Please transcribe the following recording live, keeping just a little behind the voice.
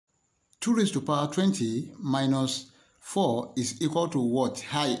2 raised to power 20 minus 4 is equal to what?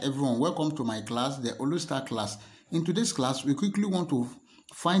 Hi everyone, welcome to my class, the Olustat class. In today's class, we quickly want to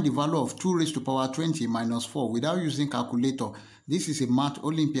find the value of 2 raised to power 20 minus 4 without using calculator. This is a math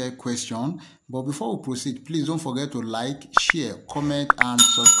Olympiad question, but before we proceed, please don't forget to like, share, comment and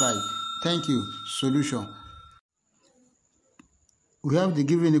subscribe. Thank you. Solution. We have the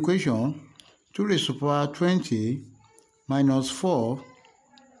given equation 2 raised to power 20 minus 4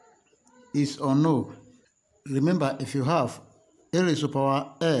 is or no. Remember, if you have a raised to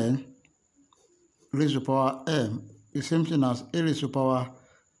power n raised to power m is same thing as a raised to power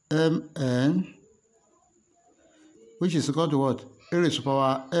mn, which is equal to what? A raised to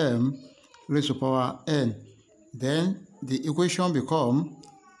power m raised to power n. Then the equation become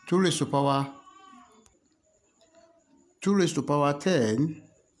 2 raised to power 10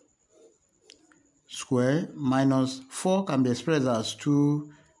 square minus 4 can be expressed as 2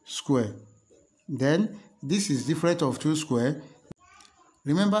 square. Then this is different of 2 square.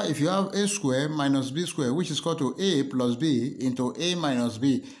 Remember, if you have a square minus b square, which is equal to a plus b into a minus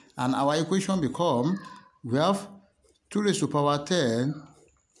b, and our equation become, we have 2 raised to power 10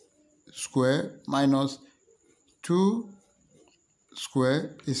 square minus 2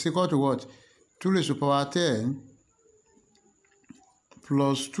 square is equal to what? 2 raised to power 10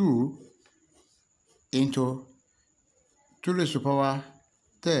 plus 2 into 2 raised to power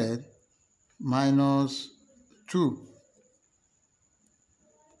 10 minus 2.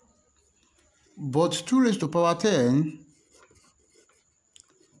 But 2 raised to power 10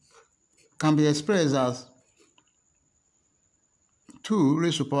 can be expressed as 2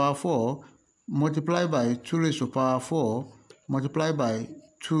 raised to power 4 multiplied by 2 raised to power 4 multiplied by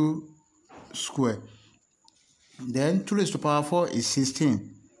 2 square. Then 2 raised to power 4 is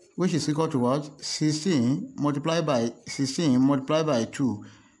 16, which is equal to what? 16 multiplied by 16 multiplied by 2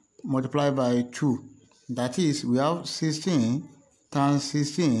 multiplied by 2. That is, we have 16 times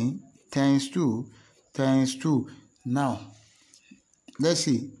 16 times 2 times 2. Now, let's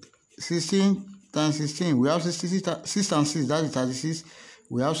see. 16 times 16, we have 6 times 6, that is 36.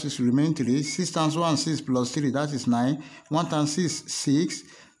 We have 6 remain 3. 6 times 1, 6 plus 3, that is 9. 1 times 6, 6.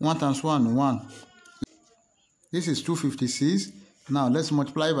 1 times 1, 1. This is 256. Now, let's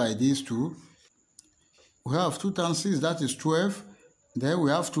multiply by these two. We have 2 times 6, that is 12. Then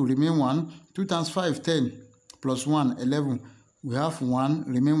we have to remain 1. 2 times 5, 10. Plus 1, 11. We have 1,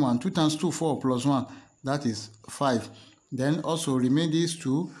 remain 1. 2 times 2, 4. Plus 1, that is 5. Then also remain these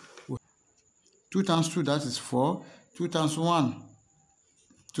two. 2 times 2, that is 4. 2 times 1,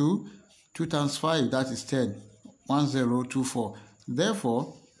 2. 2 times 5, that is 10. 1024.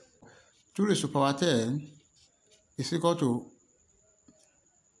 Therefore, 2 raised to power 10 is equal to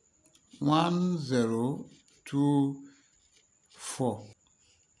 1024.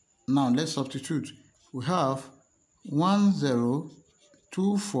 Now let's substitute. We have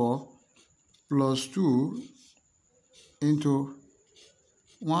 1024 plus 2 into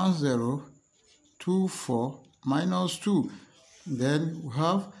 1024 minus 2. Then we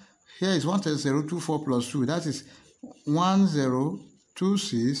have, here is 1024 plus 2, that is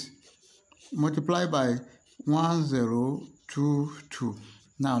 1026 multiplied by 1022.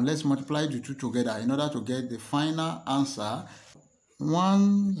 Now let's multiply the two together in order to get the final answer.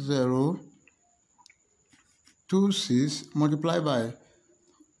 1026 multiplied by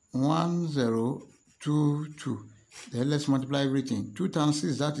 1022. Then let's multiply everything. 2 times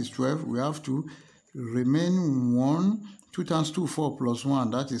 6, that is 12. We have to remain 1. 2 times 2, 4 plus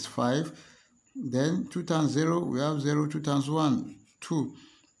 1, that is 5. Then 2 times 0, we have 0. 2 times 1, 2.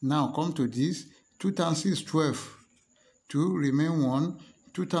 Now come to this. 2 times 6, 12. 2 remain 1.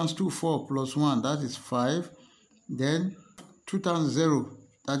 2 times 2, 4 plus 1, that is 5. Then 2 times 0,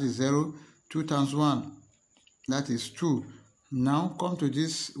 that is 0. 2 times 1, that is 2. Now come to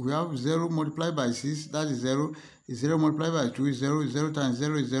this. We have 0 multiplied by 6, that is 0. 0 multiplied by 2 is 0. 0 times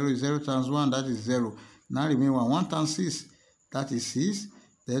 0 is 0. 0 times 1, that is 0. Now remain 1. 1 times 6, that is 6.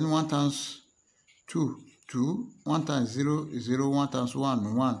 Then 1 times 2, 2. 1 times 0 is 0. 1 times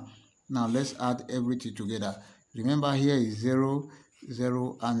 1, 1. Now let's add everything together. Remember, here is 0,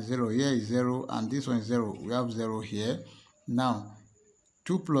 0 and 0. Here is 0 and this one is 0. We have 0 here. Now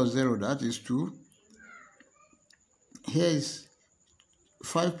 2 plus 0, that is 2. Here is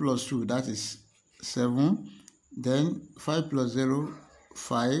 5 plus 2, that is 7. Then 5 plus 0,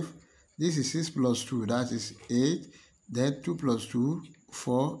 5. This is 6 plus 2, that is 8. Then 2 plus 2,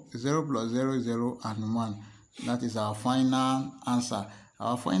 4. 0 plus 0, 0 and 1. That is our final answer.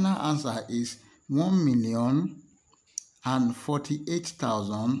 Our final answer is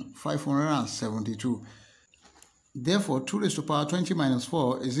 1,048,572. Therefore, 2 raised to power 20 minus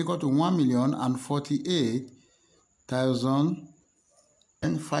 4 is equal to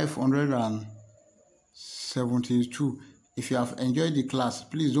 1,048,572. If you have enjoyed the class,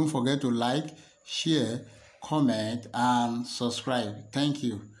 please don't forget to like, share, comment, and subscribe. Thank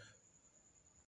you.